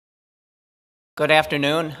Good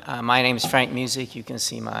afternoon. My name is Frank Musiek. You can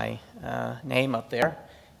see my name up there.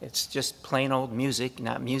 It's just plain old Musiek,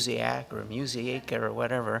 not Musiak or Musiek or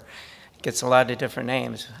whatever. It gets a lot of different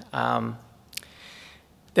names.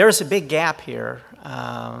 There's a big gap here,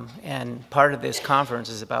 and part of this conference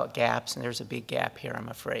is about gaps, and there's a big gap here, I'm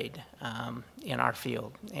afraid, in our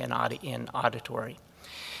field, in auditory.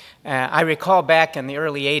 I recall back in the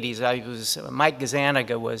early 80s, Mike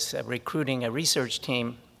Gazzaniga was recruiting a research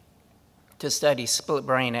team to study split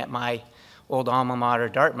brain at my old alma mater,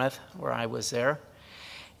 Dartmouth, where I was there.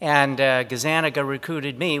 And Gazzaniga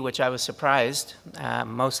recruited me, which I was surprised,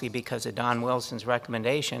 mostly because of Don Wilson's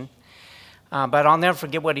recommendation. But I'll never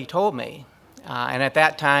forget what he told me. And at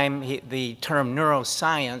that time, the term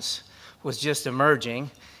neuroscience was just emerging.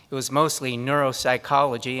 It was mostly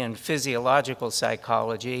neuropsychology and physiological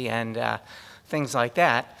psychology and things like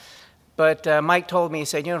that. But Mike told me, he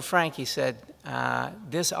said, you know, Frank, he said,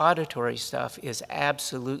 this auditory stuff is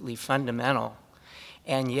absolutely fundamental,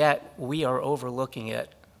 and yet we are overlooking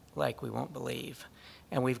it like we won't believe.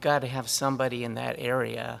 And we've got to have somebody in that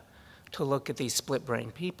area to look at these split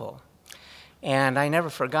brain people. And I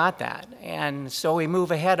never forgot that. And so we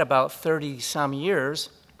move ahead about 30-some years.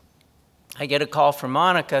 I get a call from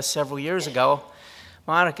Monica several years ago.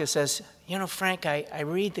 Monica says, you know, Frank, I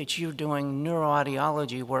read that you're doing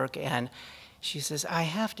neuroaudiology work, and she says, I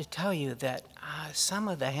have to tell you that some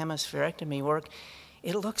of the hemispherectomy work,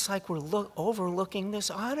 it looks like we're overlooking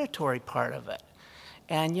this auditory part of it.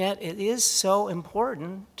 And yet it is so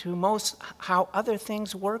important to most how other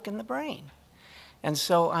things work in the brain. And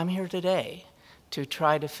so I'm here today to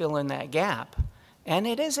try to fill in that gap. And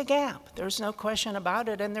it is a gap. There's no question about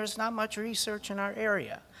it, and there's not much research in our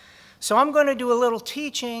area. So I'm going to do a little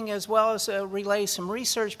teaching as well as relay some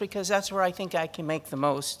research, because that's where I think I can make the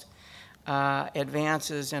most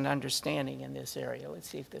advances in understanding in this area. Let's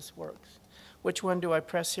see if this works. Which one do I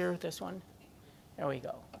press here? This one? There we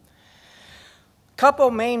go.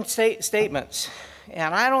 Couple main statements,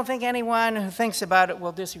 and I don't think anyone who thinks about it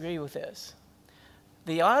will disagree with this.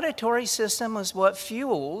 The auditory system is what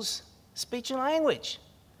fuels speech and language.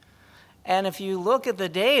 And if you look at the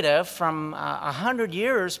data from 100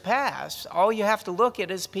 years past, all you have to look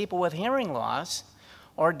at is people with hearing loss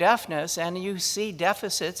or deafness, and you see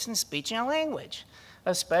deficits in speech and language,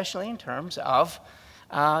 especially in terms of,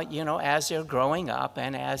 you know, as they're growing up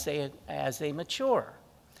and as they mature.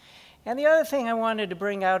 And the other thing I wanted to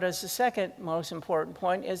bring out as the second most important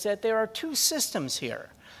point is that there are two systems here.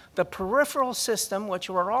 The peripheral system, which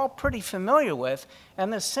we're all pretty familiar with,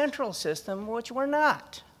 and the central system, which we're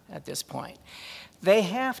not at this point. They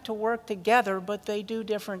have to work together, but they do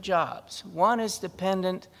different jobs. One is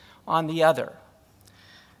dependent on the other.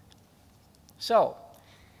 So,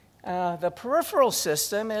 the peripheral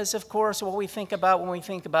system is, of course, what we think about when we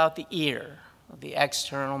think about the ear, the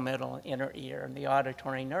external, middle, and inner ear, and the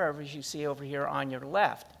auditory nerve, as you see over here on your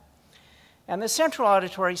left. And the central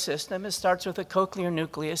auditory system, it starts with the cochlear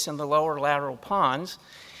nucleus and the lower lateral pons,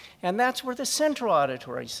 and that's where the central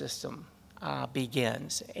auditory system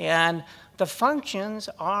begins. And the functions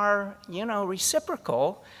are, you know,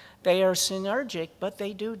 reciprocal. They are synergic, but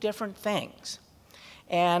they do different things.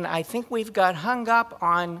 And I think we've got hung up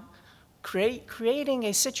on creating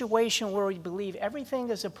a situation where we believe everything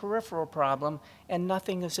is a peripheral problem and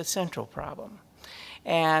nothing is a central problem.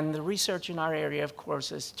 And the research in our area, of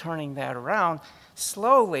course, is turning that around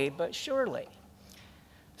slowly but surely.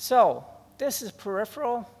 So this is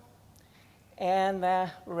peripheral, and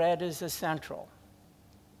the red is the central.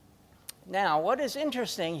 Now, what is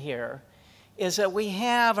interesting here is that we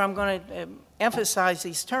have, I'm going to emphasize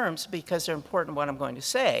these terms because they're important what I'm going to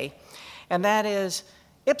say, and that is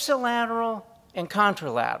ipsilateral and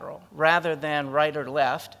contralateral rather than right or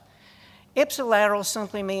left. Ipsilateral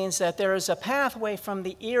simply means that there is a pathway from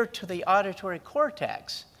the ear to the auditory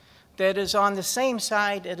cortex that is on the same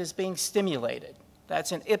side it is being stimulated.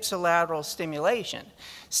 That's an ipsilateral stimulation.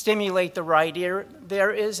 Stimulate the right ear,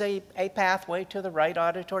 there is a pathway to the right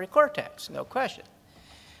auditory cortex, no question.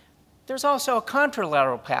 There's also a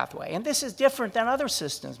contralateral pathway, and this is different than other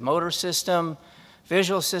systems. Motor system,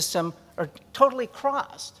 visual system are totally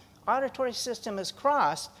crossed. Auditory system is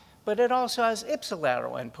crossed, but it also has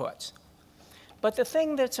ipsilateral inputs. But the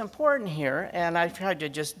thing that's important here, and I've tried to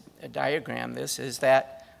just diagram this, is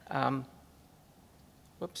that,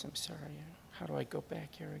 whoops, I'm sorry. How do I go back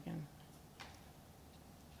here again?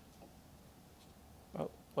 Oh,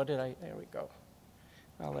 what did I, there we go.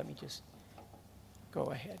 Well, let me just go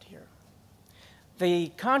ahead here.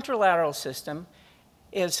 The contralateral system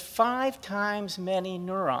is 5 times many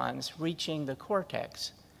neurons reaching the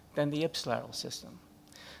cortex than the ipsilateral system.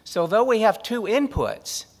 So though we have 2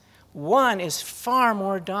 inputs, one is far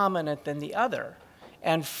more dominant than the other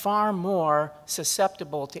and far more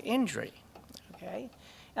susceptible to injury, okay?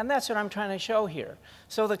 And that's what I'm trying to show here.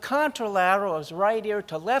 So the contralateral is right ear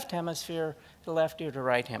to left hemisphere, to left ear to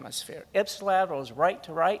right hemisphere. Ipsilateral is right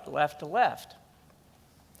to right, left to left.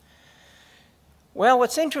 Well,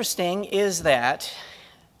 what's interesting is that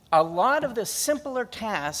a lot of the simpler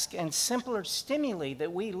tasks and simpler stimuli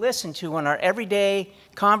that we listen to in our everyday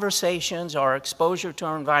conversations or exposure to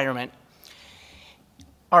our environment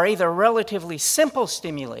are either relatively simple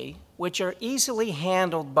stimuli, which are easily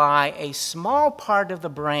handled by a small part of the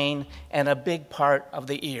brain and a big part of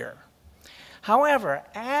the ear. However,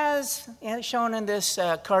 as shown in this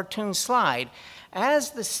cartoon slide,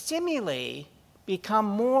 as the stimuli become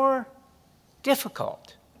more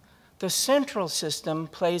difficult, the central system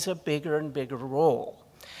plays a bigger and bigger role.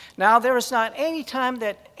 Now, there is not any time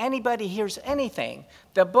that anybody hears anything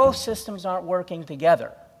that both systems aren't working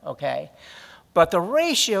together, okay? But the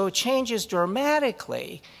ratio changes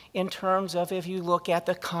dramatically in terms of if you look at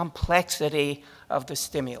the complexity of the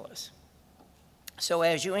stimulus. So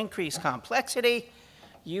as you increase complexity,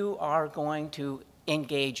 you are going to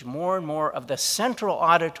engage more and more of the central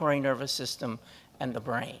auditory nervous system and the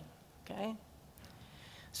brain, okay?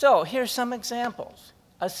 So here's some examples.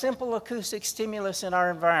 A simple acoustic stimulus in our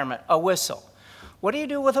environment, a whistle. What do you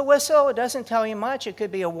do with a whistle? It doesn't tell you much. It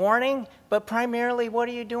could be a warning, but primarily what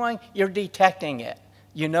are you doing? You're detecting it.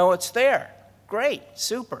 You know it's there. Great,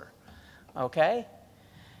 super, okay?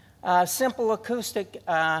 A simple acoustic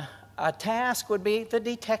task would be the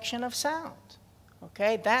detection of sound,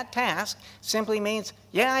 okay? That task simply means,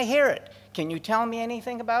 yeah, I hear it. Can you tell me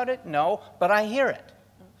anything about it? No, but I hear it.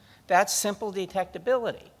 That's simple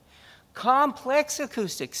detectability. Complex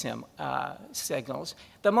acoustic signals,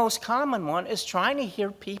 the most common one is trying to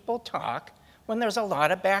hear people talk when there's a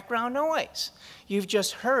lot of background noise. You've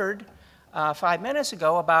just heard 5 minutes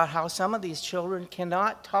ago about how some of these children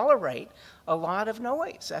cannot tolerate a lot of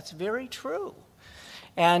noise. That's very true.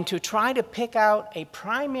 And to try to pick out a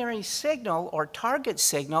primary signal or target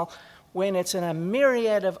signal when it's in a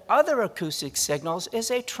myriad of other acoustic signals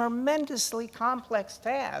is a tremendously complex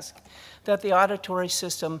task that the auditory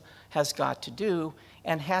system has got to do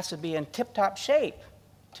and has to be in tip-top shape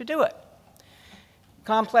to do it.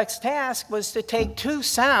 Complex task was to take two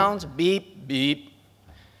sounds, beep, beep.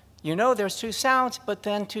 You know there's two sounds, but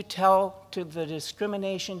then to tell to the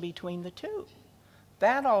discrimination between the two.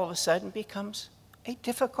 That all of a sudden becomes a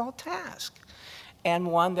difficult task,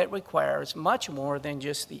 and one that requires much more than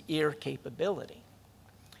just the ear capability.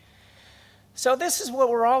 So this is what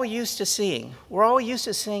we're all used to seeing. We're all used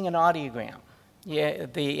to seeing an audiogram. Yeah,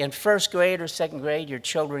 in first grade or second grade, your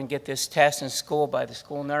children get this test in school by the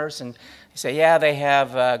school nurse, and they say, yeah, they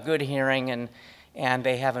have good hearing and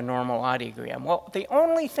they have a normal audiogram. Well, the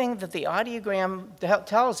only thing that the audiogram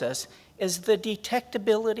tells us is the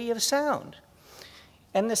detectability of sound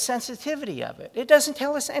and the sensitivity of it. It doesn't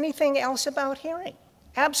tell us anything else about hearing,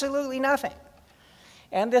 absolutely nothing.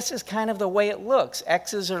 And this is kind of the way it looks.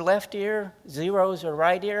 X's are left ear, zeros are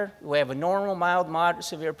right ear. We have a normal, mild, moderate,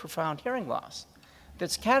 severe, profound hearing loss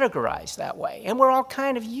that's categorized that way. And we're all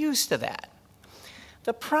kind of used to that.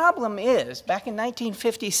 The problem is, back in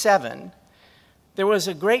 1957, there was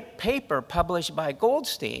a great paper published by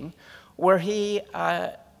Goldstein where he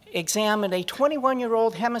examined a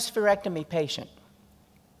 21-year-old hemispherectomy patient.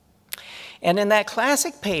 And in that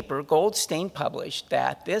classic paper, Goldstein published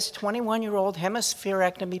that this 21-year-old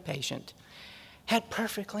hemispherectomy patient had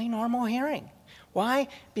perfectly normal hearing. Why?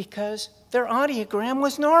 Because their audiogram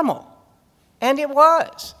was normal. And it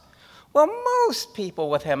was. Well, most people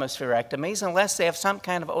with hemispherectomies, unless they have some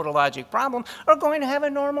kind of otologic problem, are going to have a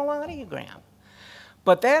normal audiogram.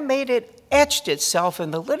 But that made it etched itself in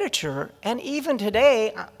the literature, and even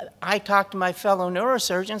today, I talk to my fellow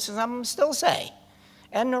neurosurgeons, and some of them still say,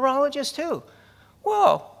 and neurologists too,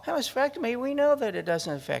 well, hemispherectomy, we know that it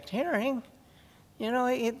doesn't affect hearing. You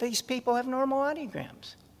know, these people have normal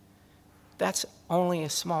audiograms. That's only a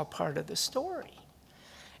small part of the story.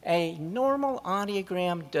 A normal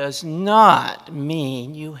audiogram does not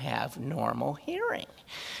mean you have normal hearing,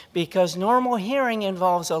 because normal hearing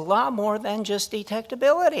involves a lot more than just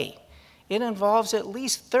detectability. It involves at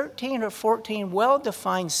least 13 or 14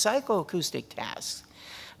 well-defined psychoacoustic tasks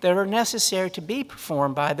that are necessary to be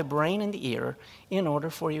performed by the brain and the ear in order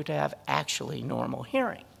for you to have actually normal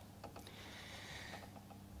hearing.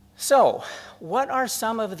 So, what are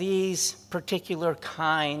some of these particular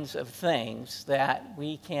kinds of things that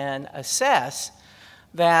we can assess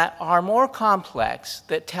that are more complex,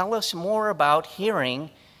 that tell us more about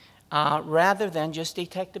hearing rather than just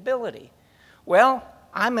detectability? Well,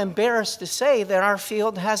 I'm embarrassed to say that our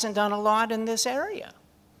field hasn't done a lot in this area.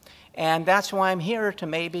 And that's why I'm here to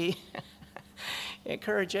maybe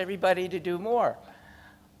encourage everybody to do more.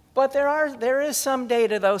 But there is some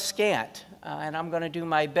data, though scant, and I'm going to do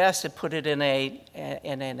my best to put it in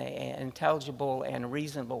an intelligible and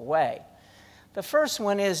reasonable way. The first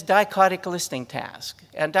one is dichotic listening task.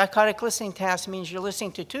 And dichotic listening task means you're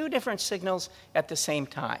listening to two different signals at the same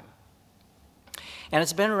time. And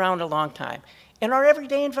it's been around a long time. In our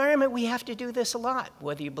everyday environment, we have to do this a lot.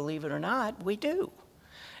 Whether you believe it or not, we do.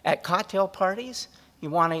 At cocktail parties, you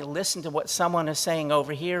want to listen to what someone is saying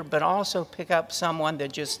over here, but also pick up someone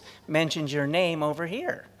that just mentions your name over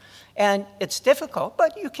here. And it's difficult,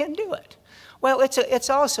 but you can do it. Well, it's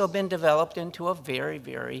also been developed into a very,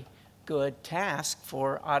 very good task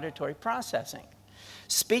for auditory processing.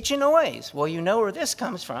 Speech and noise. Well, you know where this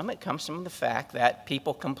comes from. It comes from the fact that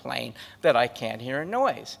people complain that I can't hear a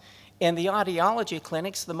noise. In the audiology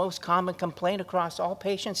clinics, the most common complaint across all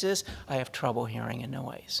patients is, I have trouble hearing a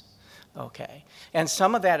noise. Okay. And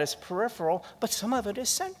some of that is peripheral, but some of it is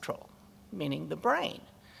central, meaning the brain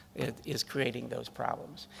is creating those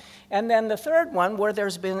problems. And then the third one, where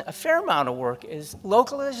there's been a fair amount of work, is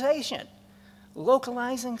localization.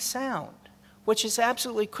 Localizing sound, which is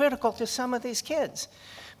absolutely critical to some of these kids.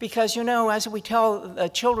 Because, you know, as we tell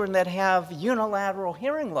children that have unilateral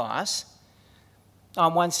hearing loss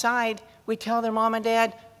on one side, we tell their mom and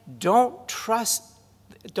dad, don't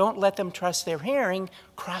let them trust their hearing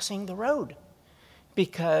crossing the road,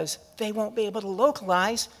 because they won't be able to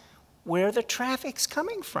localize where the traffic's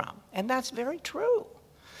coming from. And that's very true.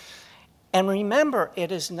 And remember, it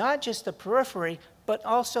is not just the periphery, but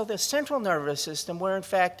also the central nervous system, where in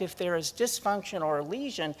fact, if there is dysfunction or a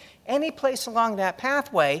lesion, any place along that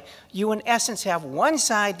pathway, you in essence have one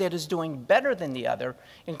side that is doing better than the other,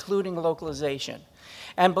 including localization.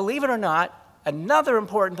 And believe it or not, another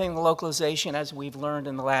important thing with localization, as we've learned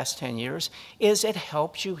in the last 10 years, is it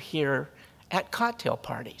helps you hear at cocktail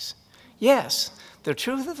parties. Yes, the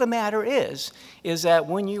truth of the matter is that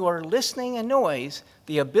when you are listening a noise,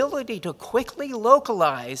 the ability to quickly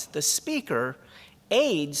localize the speaker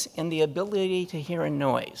aids in the ability to hear a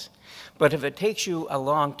noise. But if it takes you a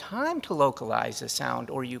long time to localize a sound,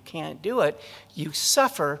 or you can't do it, you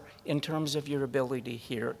suffer in terms of your ability to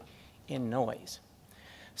hear in noise.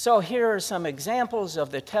 So here are some examples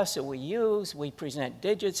of the tests that we use. We present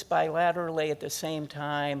digits bilaterally at the same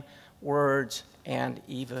time, words, and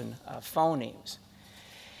even phonemes.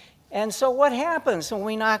 And so what happens when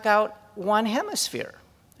we knock out one hemisphere?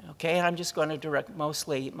 Okay, and I'm just going to direct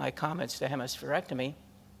mostly my comments to hemispherectomy.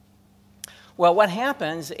 Well, what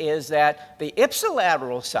happens is that the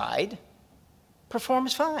ipsilateral side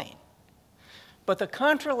performs fine. But the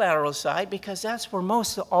contralateral side, because that's where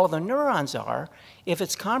most of all the neurons are, if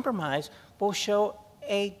it's compromised, will show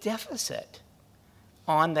a deficit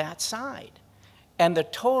on that side. And the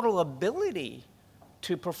total ability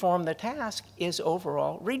to perform the task is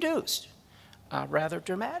overall reduced rather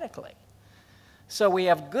dramatically. So we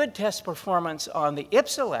have good test performance on the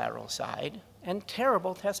ipsilateral side and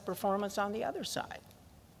terrible test performance on the other side.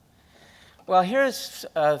 Well, here's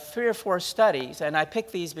 3 or 4 studies, and I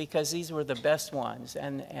picked these because these were the best ones.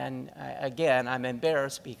 And again, I'm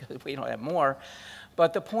embarrassed because we don't have more.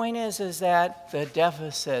 But the point is that the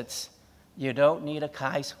deficits, you don't need a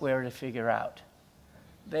chi-square to figure out.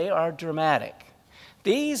 They are dramatic.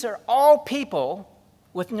 These are all people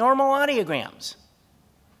with normal audiograms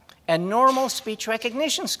and normal speech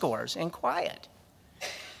recognition scores in quiet.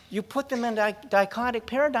 You put them in a dichotic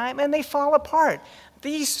paradigm and they fall apart.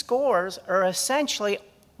 These scores are essentially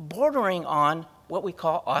bordering on what we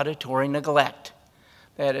call auditory neglect.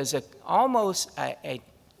 That is almost a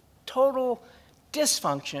total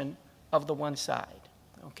dysfunction of the one side,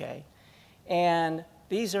 okay? And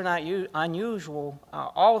these are not unusual.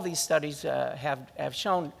 All of these studies have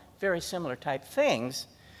shown very similar type things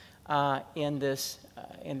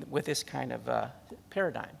with this kind of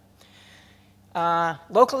paradigm.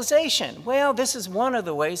 Localization. Well, this is one of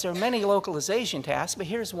the ways. There are many localization tasks, but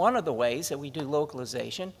here's one of the ways that we do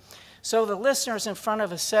localization. So the listener is in front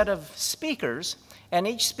of a set of speakers, and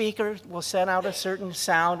each speaker will send out a certain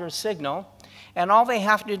sound or signal, and all they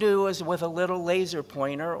have to do is, with a little laser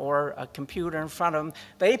pointer or a computer in front of them,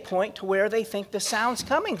 they point to where they think the sound's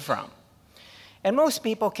coming from. And most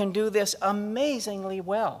people can do this amazingly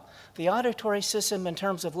well. The auditory system in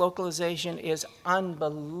terms of localization is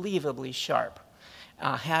unbelievably sharp,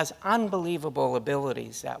 has unbelievable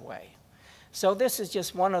abilities that way. So this is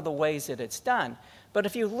just one of the ways that it's done. But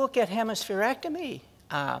if you look at hemispherectomy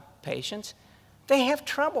patients, they have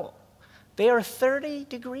trouble. They are 30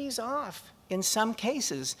 degrees off in some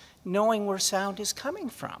cases, knowing where sound is coming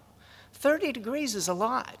from. 30 degrees is a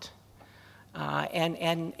lot.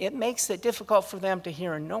 And it makes it difficult for them to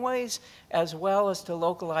hear a noise as well as to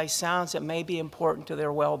localize sounds that may be important to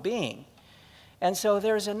their well-being. And so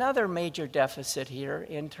there's another major deficit here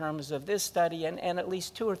in terms of this study and at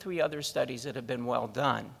least 2 or 3 other studies that have been well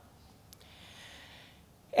done.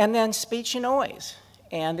 And then speech and noise.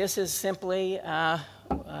 And this is simply a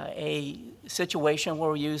situation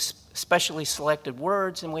where we use specially selected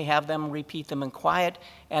words and we have them repeat them in quiet,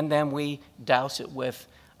 and then we douse it with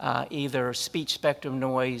either speech spectrum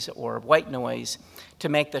noise or white noise to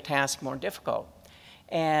make the task more difficult.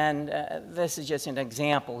 And this is just an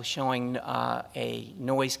example showing a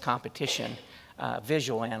noise competition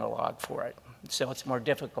visual analog for it. So it's more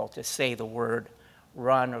difficult to say the word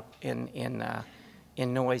run in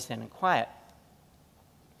noise than in quiet.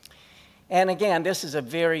 And again, this is a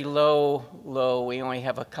very low. We only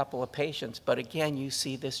have a couple of patients, but again, you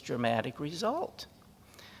see this dramatic result.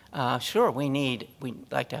 Sure, we'd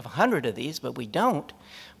like to have 100 of these, but we don't.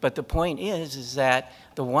 But the point is that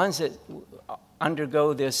the ones that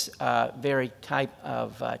undergo this very type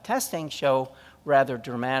of testing show rather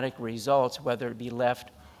dramatic results, whether it be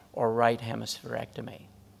left or right hemispherectomy.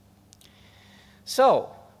 So,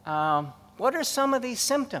 what are some of these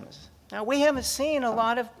symptoms? Now, we haven't seen a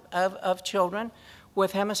lot of children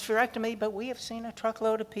with hemispherectomy, but we have seen a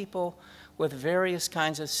truckload of people with various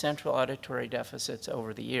kinds of central auditory deficits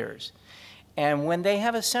over the years. And when they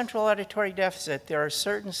have a central auditory deficit, there are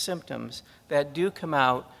certain symptoms that do come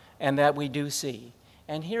out and that we do see.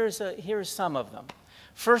 And here's some of them.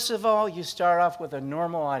 First of all, you start off with a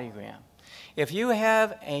normal audiogram. If you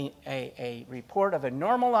have a report of a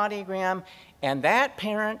normal audiogram and that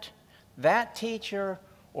parent, that teacher,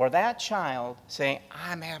 or that child saying,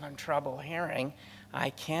 I'm having trouble hearing,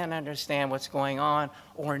 I can't understand what's going on,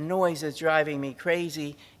 or noise is driving me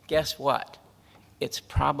crazy, guess what? It's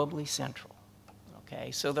probably central.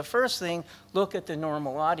 Okay, so the first thing, look at the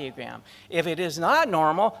normal audiogram. If it is not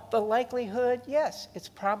normal, the likelihood, yes, it's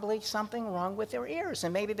probably something wrong with their ears,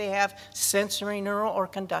 and maybe they have sensory neural or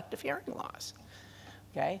conductive hearing loss.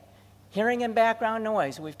 Okay, hearing and background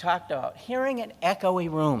noise, we've talked about. Hearing in echoey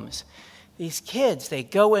rooms. These kids, they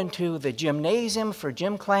go into the gymnasium for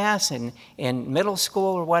gym class in middle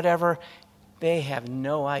school or whatever, they have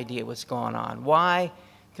no idea what's going on. Why?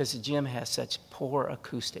 Because the gym has such poor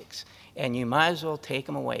acoustics. And you might as well take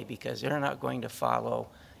them away because they're not going to follow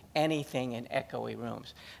anything in echoey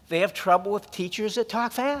rooms. They have trouble with teachers that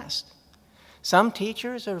talk fast. Some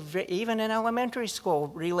teachers, even in elementary school,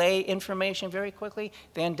 relay information very quickly.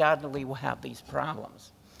 They undoubtedly will have these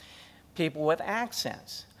problems. People with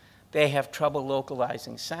accents. They have trouble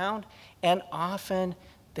localizing sound, and often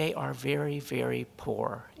they are very, very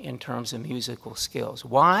poor in terms of musical skills.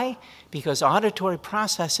 Why? Because auditory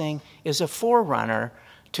processing is a forerunner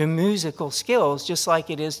to musical skills, just like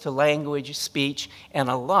it is to language, speech, and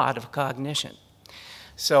a lot of cognition.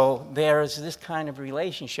 So there's this kind of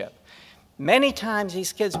relationship. Many times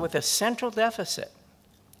these kids with a central deficit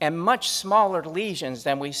and much smaller lesions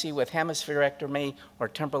than we see with hemispherectomy or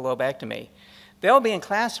temporal lobectomy, they'll be in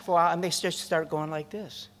class for a while, and they just start going like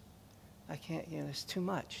this. I can't, it's too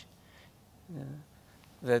much.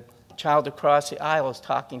 The child across the aisle is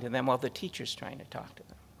talking to them while the teacher's trying to talk to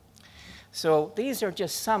them. So these are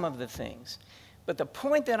just some of the things. But the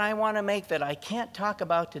point that I want to make that I can't talk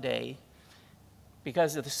about today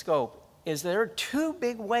because of the scope is there are 2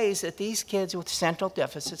 big ways that these kids with central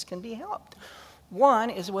deficits can be helped. One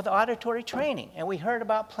is with auditory training, and we heard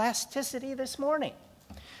about plasticity this morning.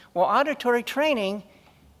 Well, auditory training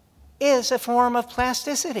is a form of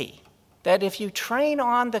plasticity, that if you train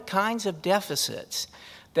on the kinds of deficits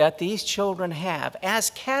that these children have,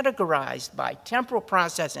 as categorized by temporal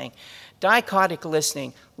processing, dichotic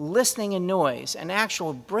listening, listening and noise, and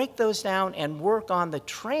actually break those down and work on the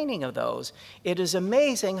training of those, it is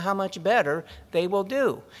amazing how much better they will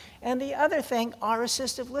do. And the other thing are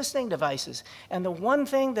assistive listening devices. And the one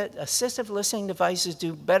thing that assistive listening devices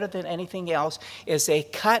do better than anything else is they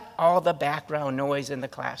cut all the background noise in the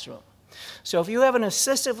classroom. So if you have an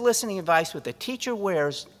assistive listening device that the teacher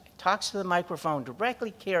wears, talks to the microphone,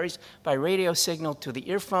 directly carries by radio signal to the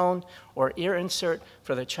earphone or ear insert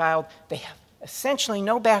for the child, they have essentially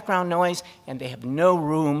no background noise and they have no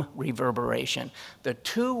room reverberation. The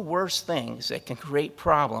 2 worst things that can create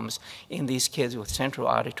problems in these kids with central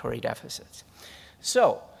auditory deficits.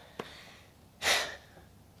 So,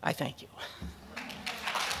 I thank you.